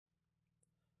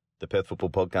The Perth Football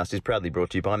Podcast is proudly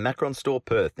brought to you by Macron Store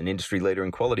Perth, an industry leader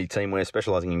in quality teamwear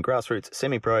specialising in grassroots,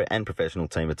 semi-pro and professional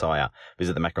team attire.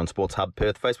 Visit the Macron Sports Hub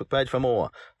Perth Facebook page for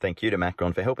more. Thank you to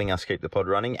Macron for helping us keep the pod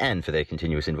running and for their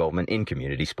continuous involvement in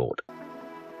community sport.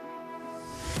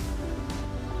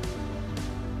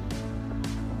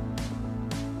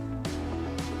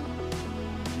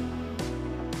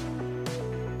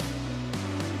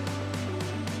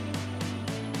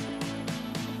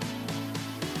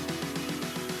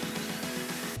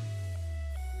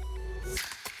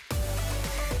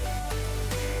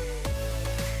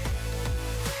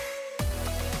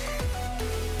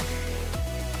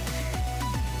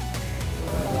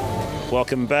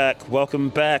 Welcome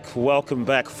back.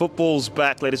 Football's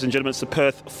back, ladies and gentlemen. It's the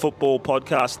Perth Football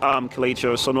Podcast. I'm Kelechi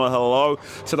and Tommy. Hello.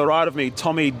 To the right of me,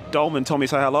 Tommy Dolman. Tommy,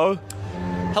 say hello.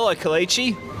 Hello,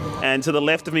 Kelechi. And to the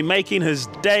left of me, making his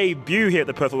debut here at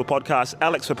the Perth Football Podcast,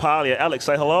 Alex Papalia. Alex,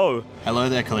 say hello. Hello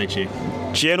there, Kelechi.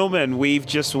 Gentlemen, we've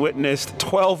just witnessed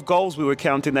 12 goals. We were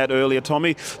counting that earlier,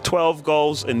 Tommy. 12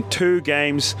 goals in 2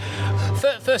 games.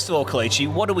 First of all,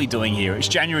 Kelechi, what are we doing here? It's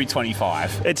January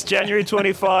 25. It's January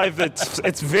 25.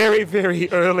 It's very, very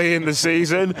early in the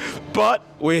season, but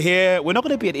we're here. We're not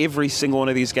going to be at every single one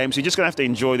of these games. You're just going to have to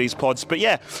enjoy these pods. But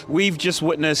yeah, we've just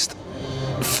witnessed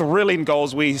thrilling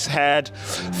goals. We had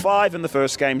 5 in the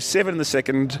first game, 7 in the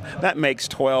second. That makes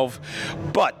 12.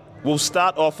 But we'll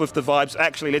start off with the vibes.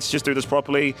 Actually, let's just do this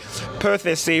properly. Perth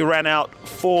SC ran out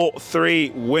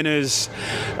 4-3 winners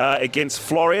against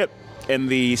Floreat. In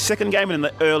the second game and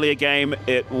in the earlier game,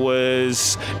 it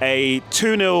was a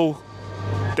 2-0.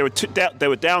 They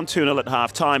were down 2-0 at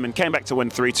half-time and came back to win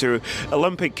 3-2.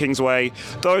 Olympic Kingsway,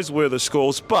 those were the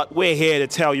scores. But we're here to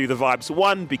tell you the vibes.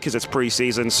 1, because it's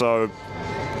pre-season, so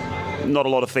not a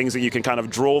lot of things that you can kind of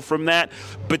draw from that.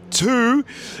 But 2,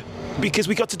 because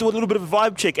we got to do a little bit of a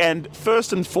vibe check. And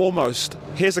first and foremost,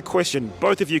 here's a question.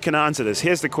 Both of you can answer this.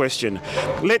 Here's the question.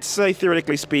 Let's say,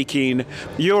 theoretically speaking,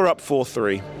 you're up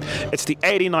 4-3. It's the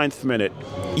 89th minute.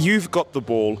 You've got the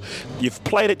ball. You've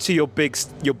played it to your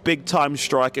big-time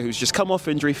striker who's just come off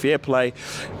injury, fair play.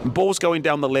 Ball's going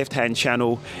down the left-hand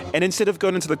channel. And instead of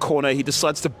going into the corner, he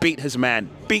decides to beat his man.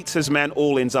 Beats his man,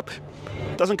 all ends up.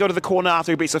 Doesn't go to the corner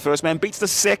after he beats the first man, beats the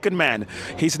second man.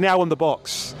 He's now in the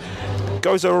box.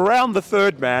 Goes around the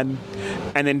third man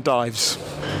and then dives.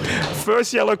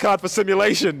 First yellow card for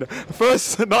simulation.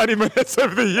 First 90 minutes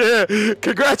of the year.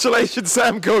 Congratulations,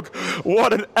 Sam Cook.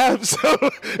 What an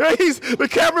absolute... The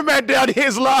cameraman down here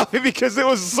is laughing because it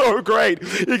was so great.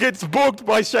 He gets booked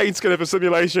by Shane Skinner for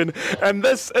simulation. And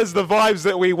this is the vibes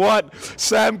that we want.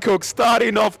 Sam Cook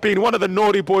starting off being one of the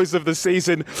naughty boys of the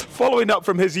season, following up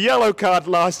from his yellow card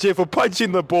last year for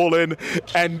punching the ball in.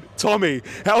 And Tommy,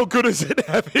 how good is it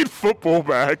having football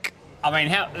back? I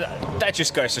mean, that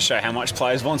just goes to show how much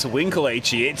players want to win,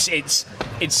 Kelechi.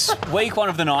 It's week 1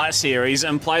 of the night series,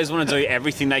 and players want to do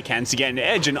everything they can to get an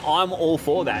edge, and I'm all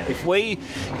for that.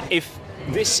 If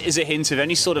this is a hint of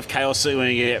any sort of chaos that we're going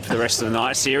to get for the rest of the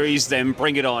night series, then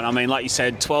bring it on. I mean, like you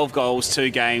said, 12 goals, 2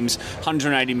 games,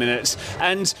 180 minutes.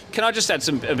 And can I just add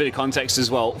a bit of context as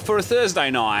well? For a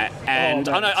Thursday night, and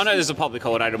I know there's a public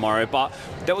holiday tomorrow, but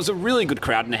there was a really good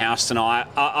crowd in the house tonight.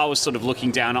 I was sort of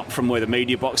looking down up from where the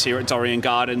media box here at Dorrien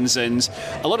Gardens, and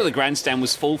a lot of the grandstand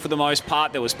was full for the most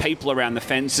part. There was people around the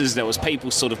fences. There was people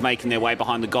sort of making their way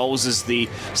behind the goals as the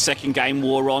second game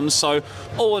wore on. So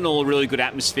all in all, a really good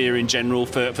atmosphere in general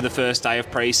for the first day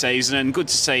of pre-season, and good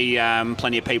to see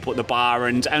plenty of people at the bar,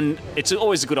 and it's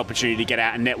always a good opportunity to get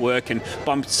out and network and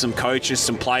bump into some coaches,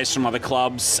 some players from other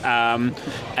clubs, and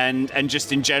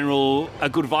just in general a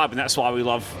good vibe. And that's why we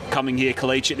love coming here,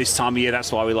 Kelechi, at this time of year.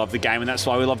 That's why we love the game, and that's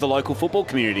why we love the local football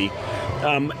community.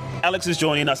 Alex is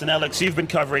joining us, and Alex, you've been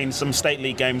covering some state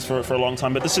league games for a long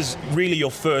time, but this is really your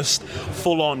first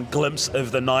full-on glimpse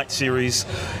of the night series.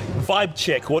 Vibe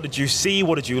check. What did you see?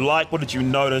 What did you like? What did you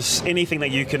notice? Anything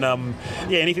that you can,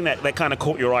 anything that kind of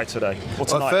caught your eye today? Well,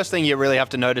 the first thing you really have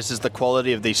to notice is the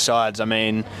quality of these sides. I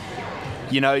mean,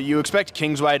 you expect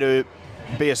Kingsway to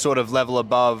be a sort of level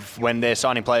above when they're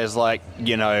signing players like,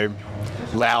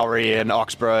 Lowry and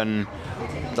Oxborough and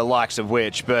the likes of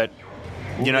which, but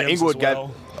Inglewood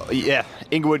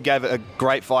gave a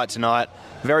great fight tonight.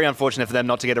 Very unfortunate for them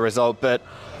not to get a result, but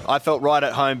I felt right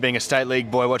at home being a state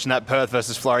league boy watching that Perth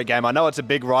versus Floreat game. I know it's a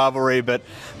big rivalry, but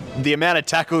the amount of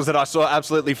tackles that I saw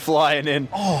absolutely flying in,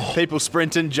 people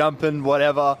sprinting, jumping,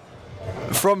 whatever,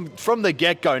 from the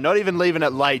get-go, not even leaving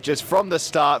it late, just from the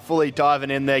start, fully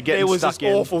diving in there, getting was stuck this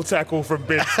in. awful tackle from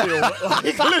Ben Steele.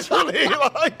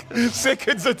 Literally,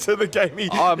 seconds into the game, he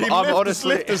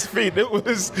left his feet.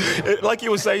 Like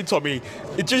you were saying, Tommy,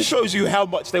 it just shows you how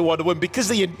much they want to win, because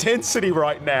the intensity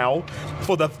right now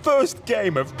for the first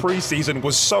game of preseason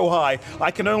was so high.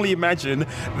 I can only imagine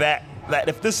that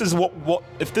if this is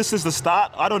if this is the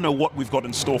start, I don't know what we've got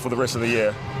in store for the rest of the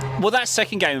year. Well, that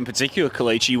second game in particular,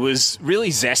 Kelechi, was really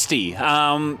zesty.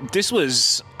 This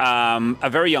was a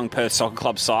very young Perth Soccer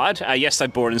Club side. Yes, they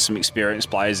brought in some experienced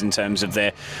players in terms of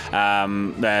their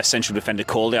central defender,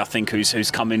 Corley, I think,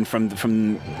 who's come in from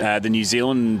the New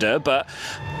Zealander, but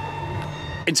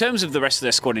in terms of the rest of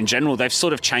their squad in general, they've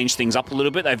sort of changed things up a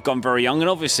little bit. They've gone very young, and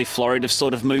obviously Florida have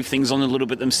sort of moved things on a little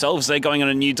bit themselves. They're going in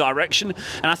a new direction,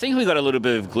 and I think we got a little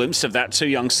bit of a glimpse of that. Two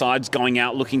young sides going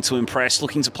out, looking to impress,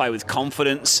 looking to play with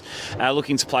confidence,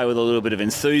 looking to play with a little bit of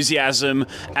enthusiasm,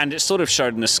 and it sort of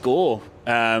showed in the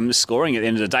scoring at the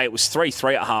end of the day. It was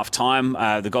 3-3 at half time.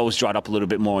 The goals dried up a little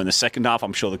bit more in the second half.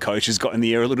 I'm sure the coaches got in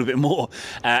the air a little bit more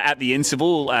at the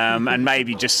interval, and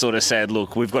maybe just sort of said,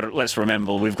 look, let's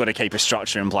remember, we've got to keep a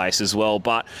structure in place as well.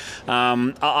 But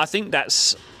I think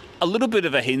that's a little bit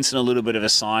of a hint and a little bit of a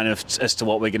sign as to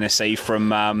what we're going to see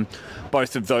from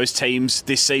both of those teams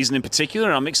this season in particular.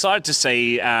 And I'm excited to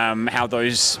see how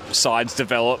those sides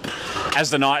develop as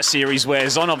the night series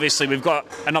wears on. Obviously, we've got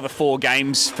another 4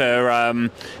 games for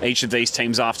each of these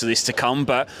teams after this to come.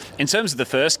 But in terms of the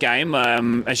first game,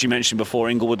 as you mentioned before,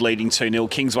 Inglewood leading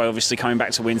 2-0. Kingsway obviously coming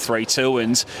back to win 3-2.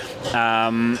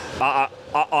 And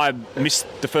I missed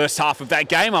the first half of that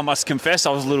game, I must confess.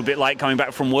 I was a little bit late coming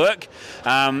back from work.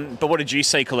 But what did you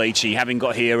see, Kelechi, having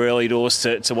got here early doors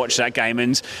to watch that game?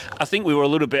 And I think we were a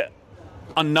little bit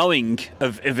unknowing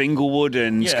of Inglewood,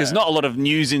 and because not a lot of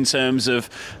news in terms of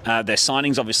their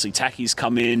signings. Obviously, Tacky's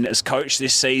come in as coach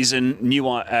this season.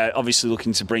 Obviously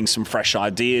looking to bring some fresh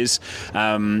ideas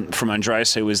from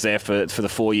Andreas, who was there for the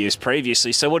 4 years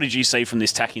previously. So what did you see from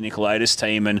this Tacky Nicolaidis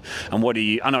team, and what do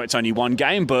you? I know it's only one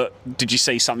game, but did you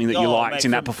see something that you liked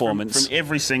in that performance? From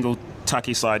every single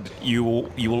Tucky side, you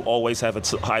will always have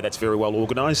a high that's very well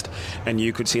organised, and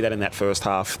you could see that in that first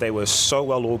half. They were so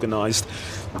well organised.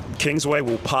 Kingsway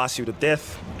will pass you to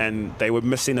death, and they were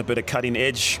missing a bit of cutting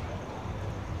edge.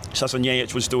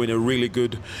 Sasonyevic was doing a really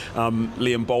good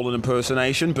Liam Boland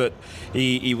impersonation, but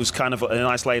he was kind of an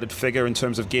isolated figure in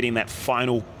terms of getting that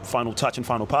final touch and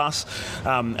final pass.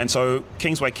 And so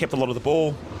Kingsway kept a lot of the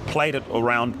ball, played it, and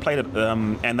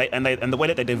the way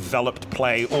that they developed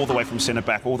play all the way from centre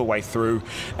back all the way through,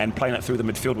 and playing it through the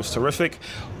midfield was terrific.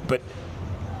 But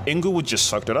Inglewood just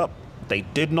soaked it up. They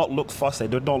did not look fussed, they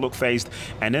did not look phased,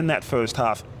 and in that first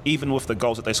half, even with the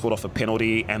goals that they scored off the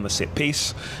penalty and the set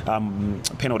piece,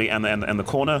 penalty and the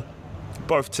corner,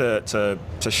 both to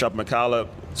Shub Makala,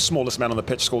 smallest man on the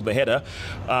pitch, scored the header,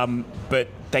 but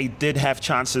they did have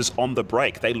chances on the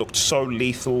break. They looked so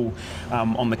lethal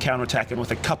on the counter-attack, and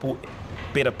with a couple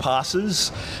better passes,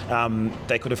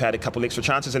 they could have had a couple extra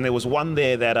chances, and there was one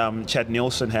there that Chad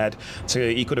Nielsen had. So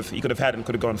he could have had and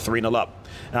could have gone 3-0 up,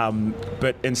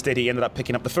 but instead he ended up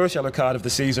picking up the first yellow card of the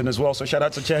season as well. So shout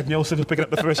out to Chad Nielsen for picking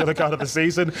up the first yellow card of the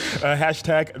season.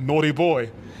 Hashtag naughty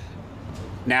boy.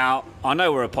 Now, I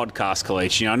know we're a podcast,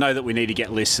 Kelechi. I know that we need to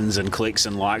get listens and clicks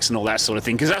and likes and all that sort of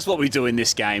thing, because that's what we do in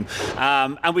this game.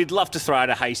 And we'd love to throw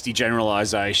out a hasty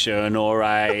generalisation or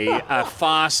a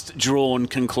fast-drawn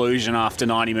conclusion after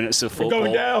 90 minutes of football. We're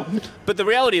going down. But the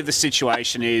reality of the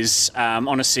situation is,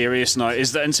 on a serious note,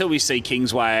 is that until we see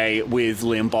Kingsway with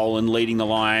Liam Boland leading the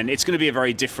line, it's going to be a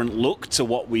very different look to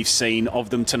what we've seen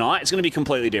of them tonight. It's going to be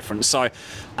completely different. So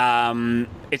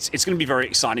it's going to be very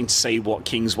exciting to see what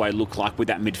Kingsway look like with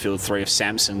that midfield three of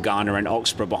Sampson, Garner and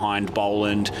Oxborough behind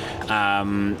Boland,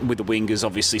 with the wingers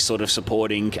obviously sort of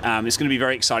supporting. It's going to be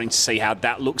very exciting to see how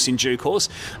that looks in due course.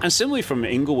 And similarly from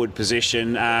Inglewood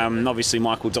position, obviously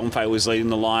Michael Domfe was leading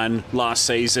the line last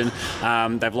season.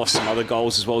 They've lost some other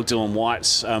goals as well. Dylan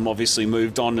White's obviously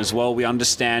moved on as well, we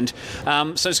understand.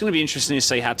 So it's going to be interesting to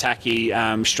see how Tacky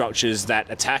structures that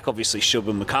attack. Obviously Shub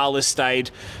and McCarllis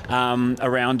stayed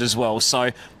around as well.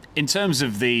 So in terms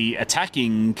of the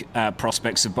attacking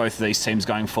prospects of both of these teams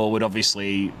going forward,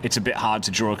 obviously it's a bit hard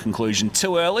to draw a conclusion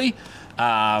too early.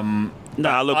 But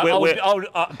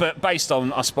based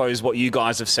on, I suppose, what you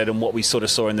guys have said and what we sort of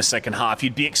saw in the second half,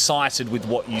 you'd be excited with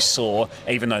what you saw,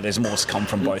 even though there's more to come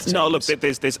from both teams. No, look,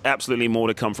 there's absolutely more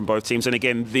to come from both teams. And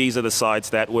again, these are the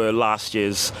sides that were last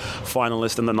year's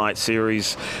finalists in the night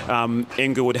series.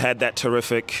 Inglewood had that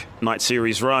terrific night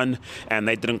series run, and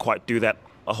they didn't quite do that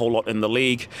a whole lot in the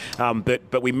league.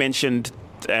 But we mentioned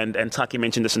Taki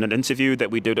mentioned this in an interview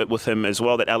that we did it with him as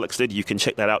well, that Alex did. You can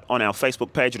check that out on our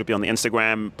Facebook page. It'll be on the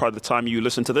Instagram by the time you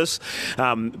listen to this.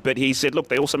 But he said, look,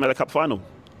 they also made a cup final.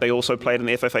 They also played in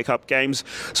the FFA Cup games.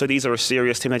 So these are a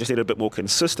serious team. They just need a bit more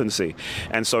consistency.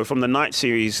 And so from the night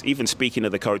series, even speaking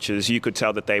to the coaches, you could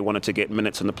tell that they wanted to get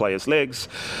minutes in the players' legs.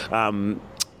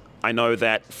 I know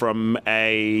that from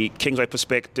a Kingsway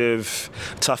perspective,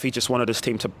 Tuffy just wanted his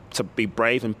team to be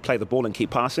brave and play the ball and keep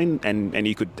passing, and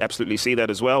you could absolutely see that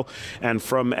as well. And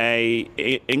from a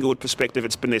Inglewood perspective,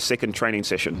 it's been their second training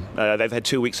session. They've had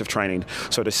 2 weeks of training.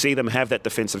 So to see them have that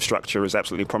defensive structure is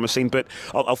absolutely promising. But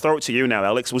I'll throw it to you now,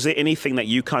 Alex. Was there anything that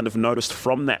you kind of noticed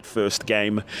from that first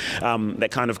game that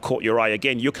kind of caught your eye?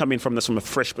 Again, you're coming from this from a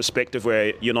fresh perspective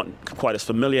where you're not quite as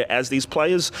familiar as these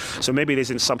players. So maybe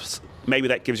maybe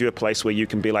that gives you a place where you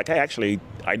can be like, hey, actually,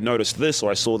 I noticed this or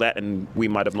I saw that, and we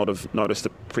might have not have noticed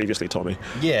it previously, Tommy.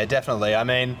 Yeah, definitely. I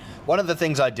mean, one of the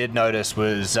things I did notice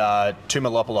was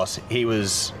Tumalopoulos. He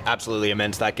was absolutely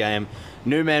immense that game.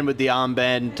 New man with the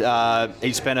armband.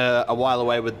 He spent a while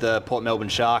away with the Port Melbourne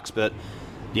Sharks, but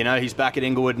he's back at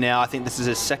Inglewood now. I think this is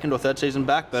his second or third season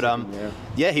back. But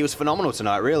yeah, he was phenomenal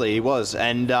tonight, really. He was.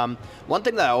 And one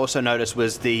thing that I also noticed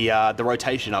was the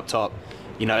rotation up top.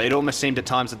 It almost seemed at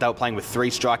times that they were playing with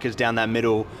three strikers down that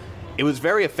middle. It was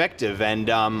very effective and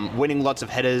winning lots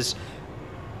of headers.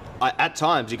 At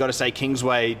times, you got to say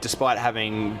Kingsway, despite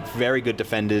having very good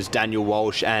defenders, Daniel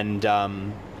Walsh and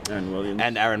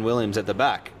Aaron Williams at the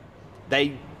back,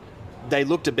 they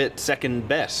looked a bit second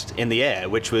best in the air,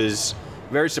 which was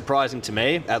very surprising to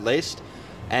me, at least.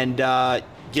 And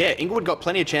yeah, Inglewood got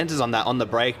plenty of chances on the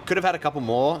break. Could have had a couple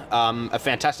more. A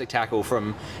fantastic tackle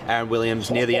from Aaron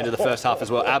Williams near the end of the first half as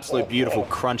well. Absolute beautiful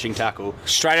crunching tackle.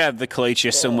 Straight out of the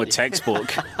Kelechi Simwood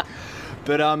textbook.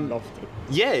 But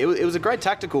yeah, it was a great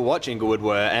tactical watch, Inglewood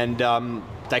were, and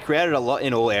they created a lot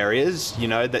in all areas.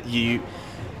 That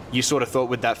you sort of thought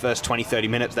with that first 20, 30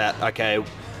 minutes that, okay,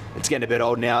 it's getting a bit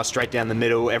old now, straight down the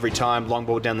middle every time, long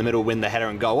ball down the middle, win the header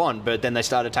and go on. But then they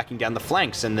started attacking down the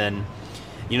flanks, and then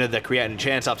they're creating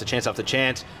chance after chance after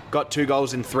chance. Got 2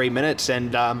 goals in 3 minutes.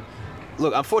 And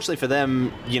look, unfortunately for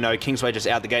them, Kingsway just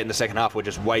out the gate in the second half were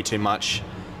just way too much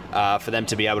for them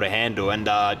to be able to handle. And,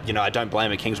 I don't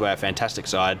blame it. Kingsway are a fantastic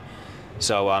side.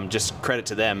 So just credit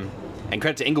to them. And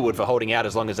credit to Inglewood for holding out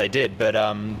as long as they did. But,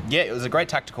 yeah, it was a great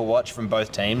tactical watch from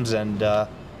both teams. And,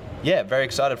 yeah, very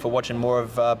excited for watching more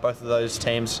of both of those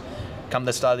teams come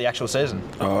the start of the actual season.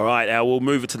 All right, we'll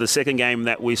move it to the second game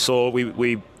that we saw.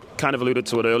 We kind of alluded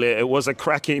to it earlier. It was a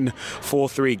cracking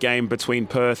 4-3 game between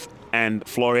Perth and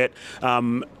Floreat.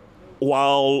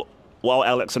 While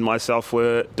Alex and myself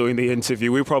were doing the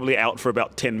interview, we were probably out for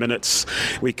about 10 minutes.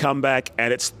 We come back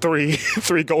and it's three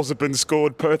goals have been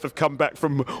scored. Perth have come back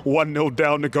from 1-0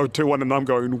 down to go 2-1, and I'm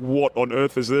going, what on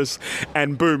earth is this?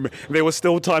 And boom, there was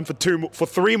still time for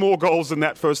 3 more goals in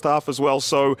that first half as well.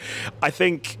 So I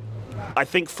think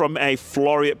from a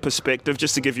Floreat perspective,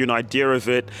 just to give you an idea of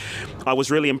it, I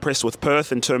was really impressed with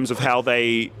Perth in terms of how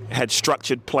they had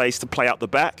structured plays to play out the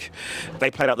back. They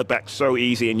played out the back so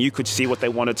easy, and you could see what they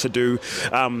wanted to do.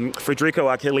 Federico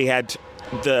Achille had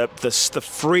the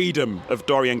freedom of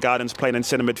Dorian Gardens playing in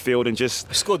centre midfield and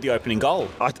just scored the opening goal.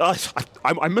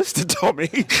 I missed it, Tommy.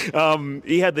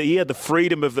 He had the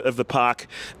freedom of the park,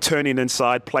 turning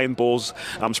inside, playing balls,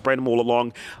 spreading them all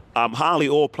along. Harley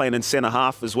Orr playing in centre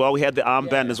half as well. We had the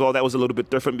armband as well. That was a little bit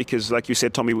different because, like you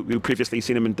said, Tommy, we previously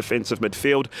seen him in defensive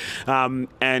midfield.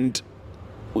 And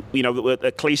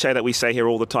a cliche that we say here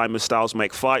all the time is styles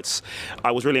make fights.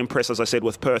 I was really impressed, as I said,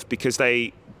 with Perth because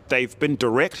they've been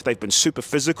direct, they've been super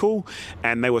physical,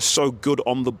 and they were so good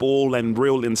on the ball and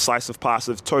real incisive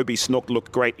passes. Toby Snook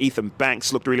looked great. Ethan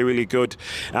Banks looked really, really good.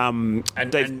 And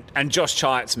Josh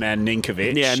Chites, man,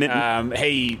 Ninkovic. Yeah,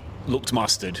 he looked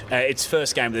mustard. It's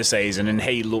first game of the season, and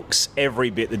he looks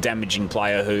every bit the damaging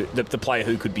player the player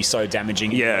who could be so damaging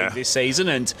this season.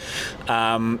 And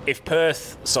if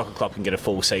Perth Soccer Club can get a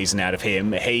full season out of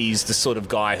him, he's the sort of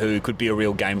guy who could be a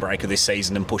real game breaker this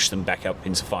season and push them back up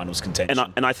into finals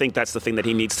contention. And I think that's the thing that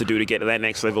he needs to do to get to that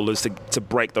next level is to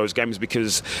break those games,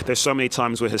 because there's so many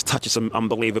times where his touch is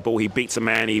unbelievable. He beats a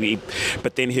man,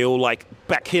 but then he'll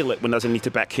backheel it when he doesn't need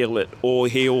to backheel it, or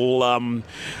he'll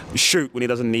shoot when he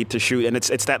doesn't need to shoot. And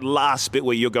it's that last bit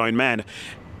where you're going, man,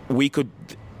 we could,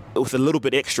 with a little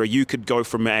bit extra, you could go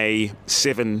from a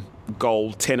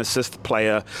 7-goal, 10-assist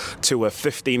player to a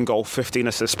 15-goal,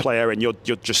 15-assist player, and you're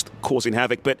just causing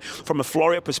havoc. But from a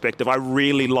Floreat perspective, I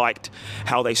really liked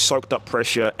how they soaked up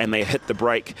pressure and they hit the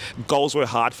break. Goals were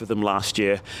hard for them last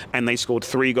year, and they scored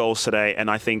 3 goals today.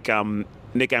 And I think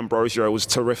Nick Ambrosio was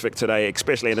terrific today,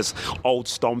 especially in his old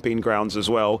stomping grounds as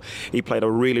well. He played a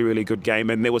really, really good game,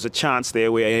 and there was a chance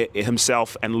there where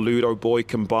himself and Ludo Boy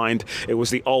combined. It was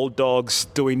the old dogs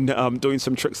doing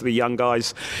some tricks to the young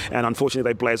guys, and unfortunately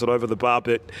they blazed it over the bar.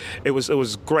 But it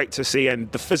was great to see,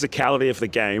 and the physicality of the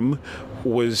game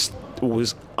was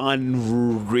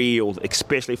unreal,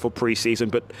 especially for pre-season.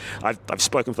 But I've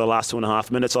spoken for the last 2.5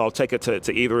 minutes. So I'll take it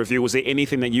to either of you. Was there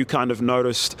anything that you kind of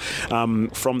noticed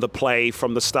from the play,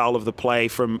 from the style of the play,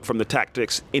 from the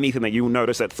tactics, anything that you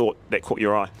noticed that caught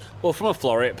your eye? Well, from a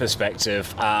Floreat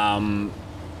perspective,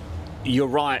 you're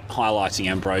right highlighting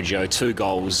Ambrogio, 2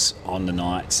 goals on the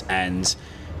night, and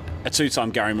a 2-time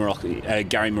Gary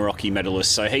Marocchi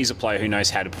medalist. So he's a player who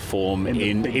knows how to perform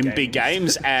in big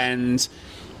games. And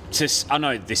I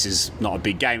know this is not a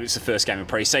big game, it's the first game of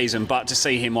pre-season, but to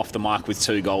see him off the mark with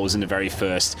 2 goals in the very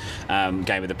first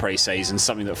game of the pre-season,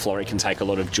 something that Floreat can take a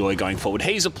lot of joy going forward.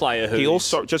 He's a player who... He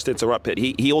also, just to interrupt it,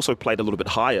 he also played a little bit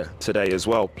higher today as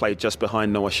well, played just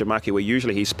behind Noah Shimaki, where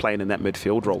usually he's playing in that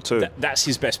midfield role too. That's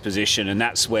his best position, and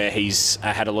that's where he's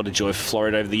had a lot of joy for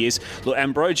Floreat over the years. Look,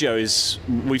 Ambrogio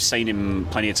we've seen him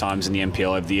plenty of times in the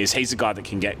NPL over the years. He's a guy that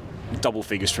can get double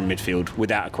figures from midfield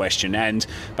without a question, and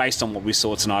based on what we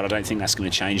saw tonight, I don't think that's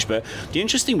going to change. But the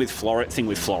interesting thing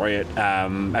with Floreat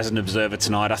as an observer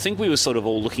tonight, I think we were sort of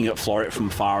all looking at Floreat from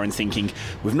far and thinking,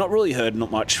 we've not really heard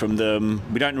not much from them,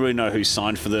 we don't really know who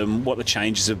signed for them, what the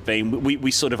changes have been.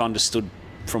 We sort of understood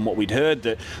from what we'd heard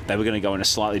that they were going to go in a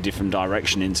slightly different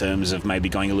direction in terms of maybe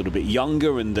going a little bit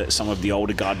younger, and that some of the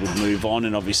older guard would move on,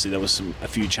 and obviously there was a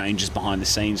few changes behind the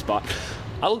scenes. But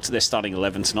I looked at their starting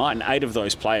 11 tonight, and 8 of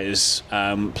those players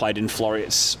played in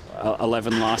Floreat's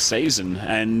 11 last season,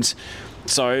 and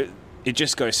so it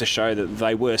just goes to show that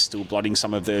they were still blooding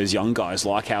some of those young guys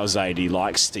like Alzadi,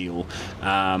 like Steele,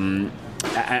 and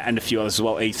a few others as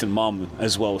well, Ethan Mum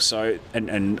as well. So,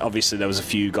 and obviously there was a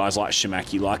few guys like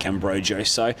Shimaki, like Ambrogio.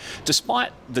 So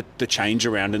despite the change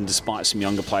around and despite some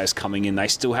younger players coming in, they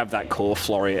still have that core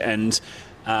Floreat. And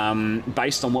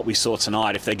based on what we saw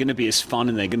tonight, if they're going to be as fun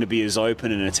and they're going to be as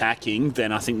open and attacking,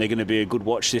 then I think they're going to be a good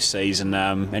watch this season.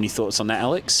 Any thoughts on that,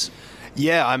 Alex?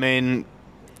 Yeah, I mean,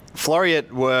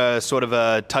 Floreat were sort of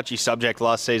a touchy subject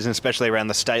last season, especially around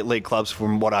the state league clubs,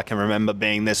 from what I can remember,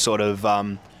 being this sort of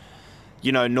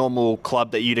normal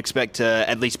club that you'd expect to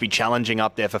at least be challenging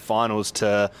up there for finals,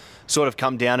 to sort of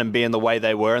come down and be in the way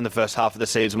they were in the first half of the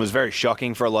season was very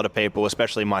shocking for a lot of people,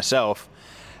 especially myself.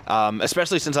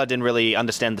 Especially since I didn't really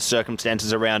understand the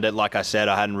circumstances around it. Like I said,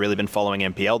 I hadn't really been following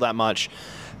NPL that much.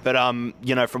 But,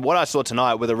 from what I saw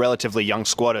tonight with a relatively young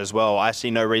squad as well, I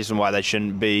see no reason why they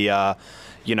shouldn't be,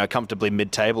 comfortably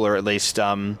mid-table, or at least,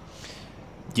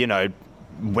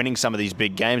 winning some of these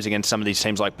big games against some of these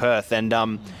teams like Perth. And,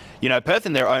 Perth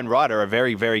in their own right are a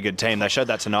very, very good team. They showed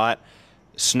that tonight.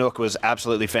 Snook was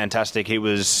absolutely fantastic. He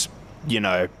was,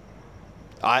 I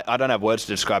don't have words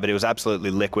to describe it. He was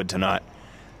absolutely liquid tonight.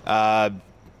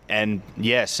 And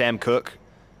yeah, Sam Cook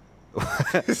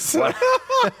with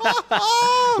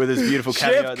his beautiful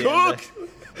cameo at the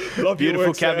end.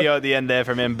 Beautiful cameo at the end there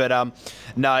from him. But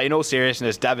no, in all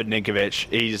seriousness, David Ninkovic,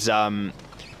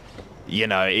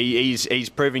 he's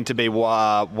proving to be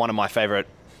one of my favourite,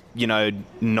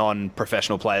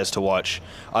 non-professional players to watch.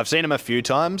 I've seen him a few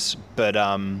times, but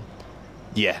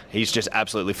yeah, he's just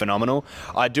absolutely phenomenal.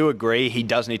 I do agree he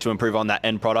does need to improve on that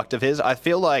end product of his. I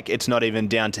feel like it's not even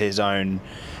down to his own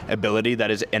ability that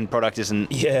his end product isn't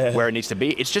where it needs to be.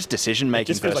 It's just decision making. It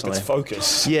just feels like it's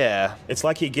focus. Yeah, it's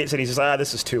like he gets it and he says,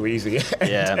 this is too easy.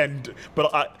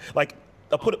 But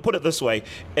I'll put it this way: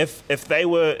 if it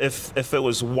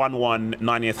was 1-1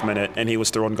 90th minute and he was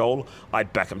through on goal,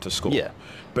 I'd back him to score. Yeah.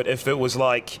 But if it was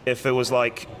like 0-0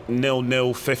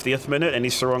 50th minute and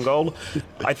he's through on goal,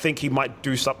 I think he might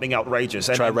do something outrageous.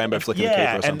 Try Rambo flicking the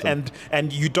kick or something.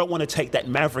 And you don't want to take that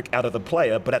maverick out of the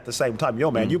player, but at the same time,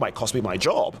 you might cost me my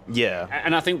job. Yeah.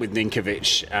 And I think with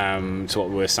Ninkovic, to what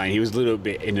we were saying, he was a little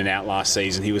bit in and out last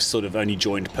season. He was sort of only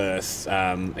joined Perth.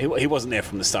 He wasn't there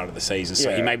from the start of the season, so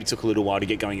he maybe took a little while to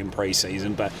get going in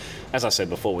pre-season. But as I said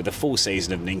before, with the full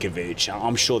season of Ninkovic,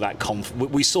 I'm sure that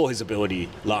we saw his ability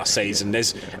last season.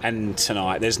 And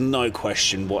tonight, there's no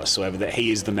question whatsoever that he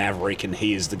is the maverick and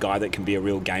he is the guy that can be a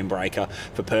real game breaker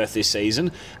for Perth this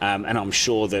season. And I'm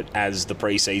sure that as the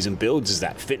pre-season builds, as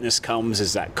that fitness comes,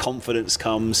 as that confidence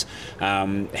comes,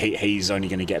 he's only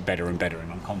going to get better and better,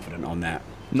 and I'm confident on that.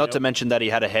 Not to mention that he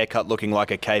had a haircut looking like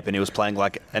a cape and he was playing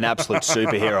like an absolute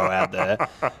superhero out there.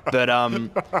 But,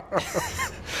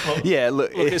 yeah,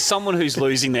 look, as someone who's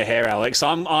losing their hair, Alex,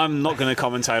 I'm not going to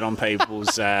commentate on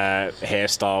people's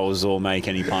hairstyles or make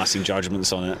any passing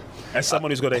judgments on it. As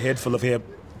someone who's got a head full of hair,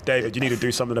 David, you need to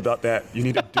do something about that. You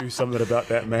need to do something about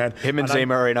that, man. Him and Z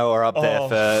Marino are up there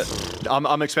for...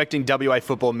 I'm expecting WA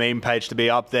Football meme page to be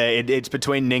up there. It's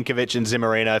between Ninkovic and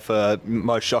Zimmerino for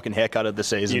most shocking haircut of the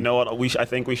season. You know what? I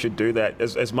think we should do that.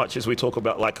 As much as we talk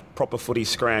about like proper footy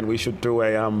scran, we should do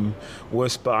a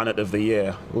worst Barnet of the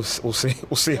year. We'll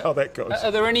see how that goes.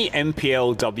 Are there any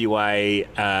NPL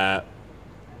WA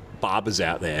barbers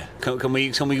out there? Can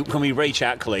we reach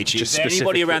out, Kelechi? Is there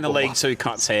anybody around the league who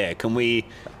cuts hair? Can we?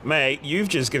 Mate, you've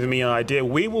just given me an idea.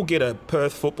 We will get a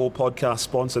Perth Football Podcast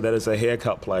sponsor that is a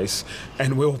haircut place,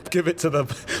 and we'll give it to them.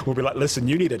 We'll be like, listen,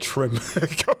 you need a trim.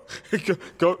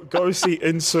 go see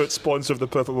insert sponsor of the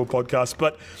Perth Football Podcast.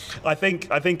 But I think,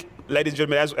 ladies and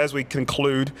gentlemen, as we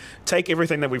conclude, take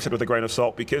everything that we've said with a grain of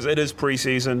salt, because it is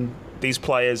pre-season. These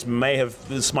players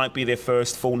this might be their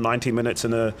first full 90 minutes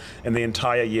in the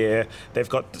entire year. They've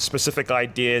got specific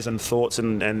ideas and thoughts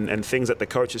and things that the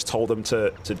coach has told them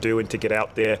to do and to get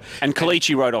out there. And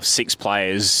Kelechi wrote off 6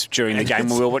 players during the game.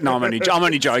 No, I'm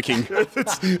only joking.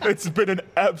 It's been an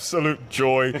absolute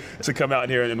joy to come out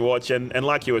here and watch. And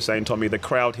like you were saying, Tommy, the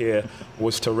crowd here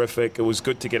was terrific. It was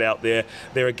good to get out there.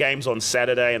 There are games on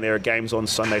Saturday and there are games on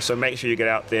Sunday, so make sure you get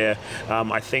out there.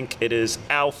 I think it is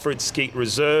Alfred Skeet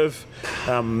Reserve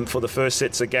for the first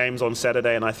sets of games on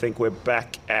Saturday, and I think we're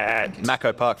back at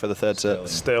Mako Park for the third set.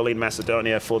 Stirling,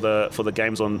 Macedonia for the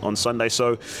games on Sunday.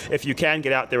 So if you can,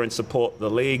 get out there and support the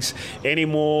leagues. Any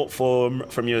more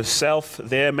from yourself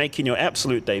there, making your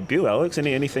absolute debut, Alex?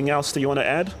 Anything else that you want to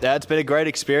add? Yeah, it's been a great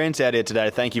experience out here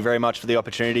today. Thank you very much for the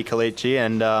opportunity, Kelechi,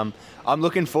 and I'm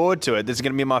looking forward to it. This is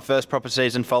going to be my first proper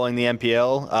season following the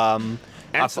NPL.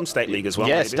 And some State League as well.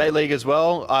 Yeah, maybe. State League as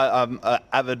well. I'm an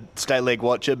avid State League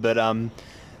watcher, but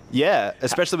yeah,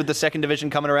 especially with the second division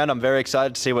coming around, I'm very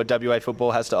excited to see what WA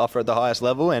football has to offer at the highest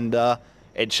level, and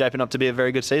it's shaping up to be a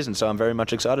very good season, so I'm very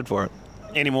much excited for it.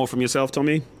 Any more from yourself,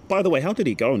 Tommy? By the way, how did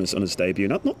he go on his debut?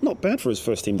 Not bad for his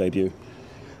first team debut.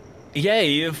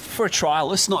 Yeah, for a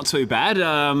trialist, not too bad.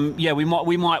 Yeah, we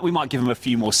might give him a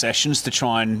few more sessions to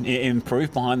try and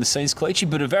improve behind the scenes, Kelechi.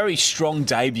 But a very strong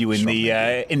debut in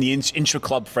the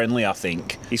intra-club friendly, I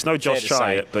think. He's no Josh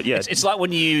Chiat, but yeah, it's like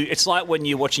when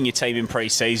you're watching your team in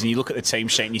pre-season, you look at the team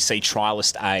sheet and you see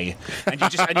trialist A, and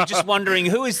you're just wondering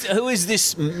who is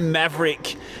this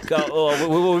maverick? We've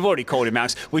already called him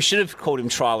Alex. We should have called him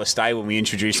trialist A when we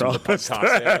introduced him to the podcast.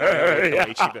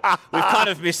 But we've kind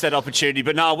of missed that opportunity.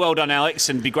 But no, well done, Alex,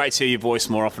 and it'd be great to hear your voice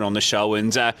more often on the show.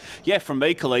 And yeah, from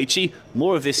me, Kelechi,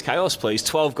 more of this chaos, please.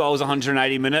 12 goals,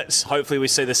 180 minutes. Hopefully we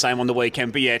see the same on the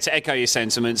weekend. But yeah, to echo your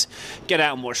sentiments, get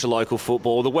out and watch the local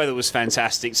football. The weather was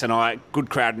fantastic tonight.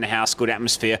 Good crowd in the house, good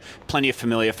atmosphere. Plenty of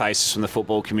familiar faces from the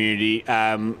football community.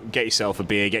 Get yourself a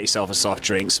beer, get yourself a soft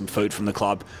drink, some food from the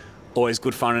club. Always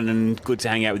good fun and good to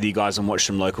hang out with you guys and watch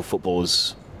some local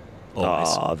footballers.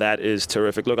 Oh, that is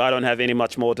terrific. Look, I don't have any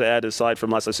much more to add aside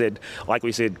from, as I said, like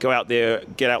we said, go out there,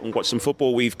 get out and watch some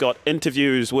football. We've got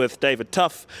interviews with David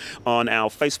Tuff on our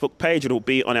Facebook page. It'll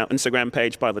be on our Instagram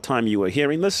page by the time you are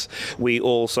hearing this. We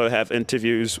also have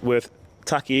interviews with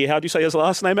Taki. How do you say his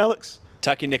last name, Alex?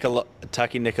 Taki Nicolaitis.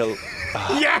 Taki Nicolaitis.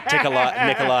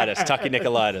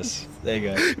 There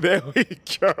you go. There we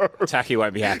go. Taki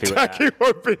won't be happy with that. Taki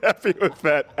won't be happy with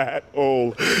that at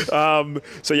all.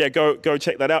 So yeah, go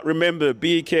check that out. Remember,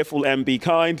 be careful and be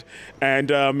kind.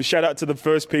 And shout out to the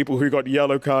first people who got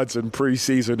yellow cards in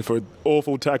pre-season for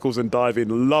awful tackles and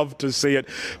diving. Love to see it.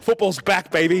 Football's back,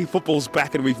 baby. Football's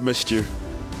back, and we've missed you.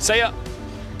 See ya.